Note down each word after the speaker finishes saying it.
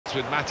defence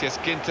with Matthias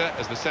Ginter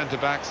as the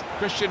centre-backs.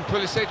 Christian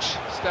Pulisic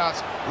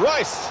starts.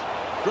 Rice!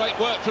 Great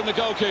work from the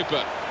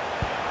goalkeeper.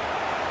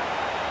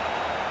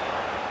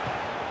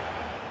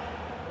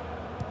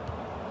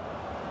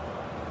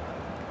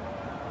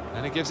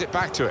 And he gives it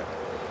back to him.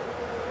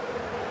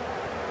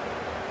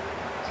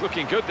 It's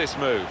looking good, this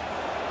move.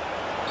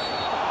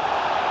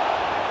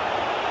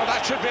 Well,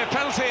 that should be a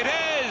penalty, it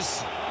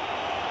is!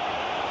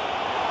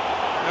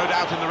 No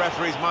doubt in the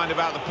referee's mind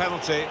about the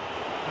penalty,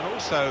 and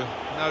also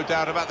no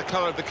doubt about the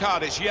colour of the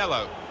card, it's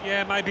yellow.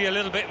 Yeah, maybe a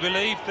little bit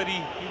relieved that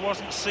he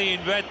wasn't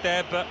seeing red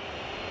there, but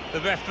the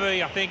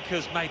referee, I think,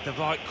 has made the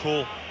right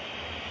call.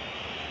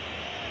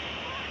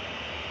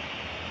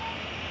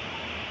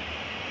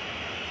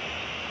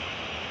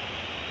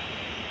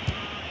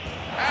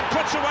 And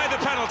puts away the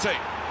penalty.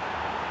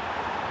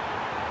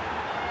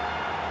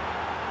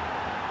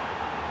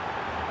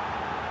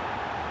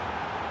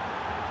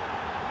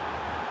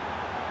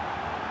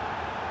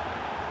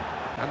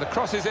 And the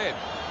cross is in.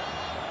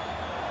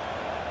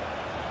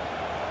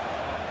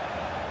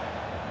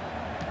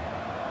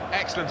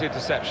 Excellent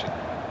interception.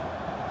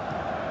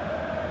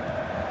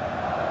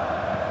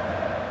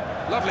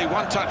 Lovely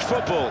one-touch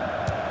football.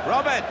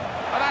 Robin!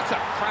 Oh, that's a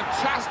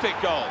fantastic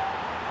goal.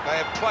 They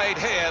have played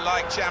here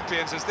like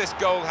champions, as this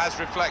goal has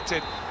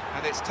reflected,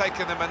 and it's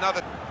taken them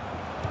another...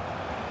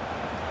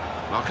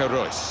 Marco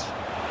Reus.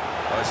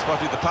 Oh, he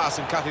spotted the pass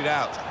and cut it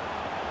out.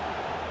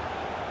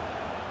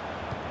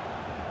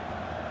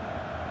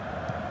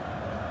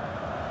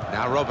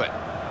 Now Robin,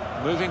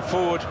 moving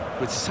forward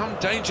with some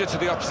danger to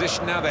the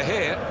opposition now they're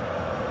here.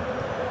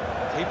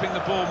 Keeping the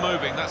ball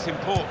moving, that's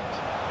important.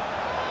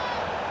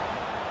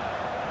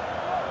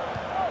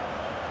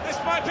 This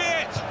might be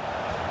it!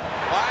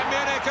 Bayern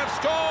Munich have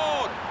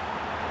scored!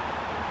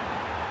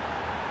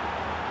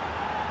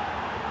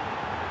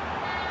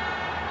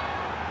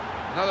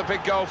 Another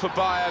big goal for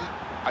Bayern.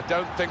 I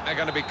don't think they're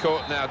going to be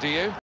caught now, do you?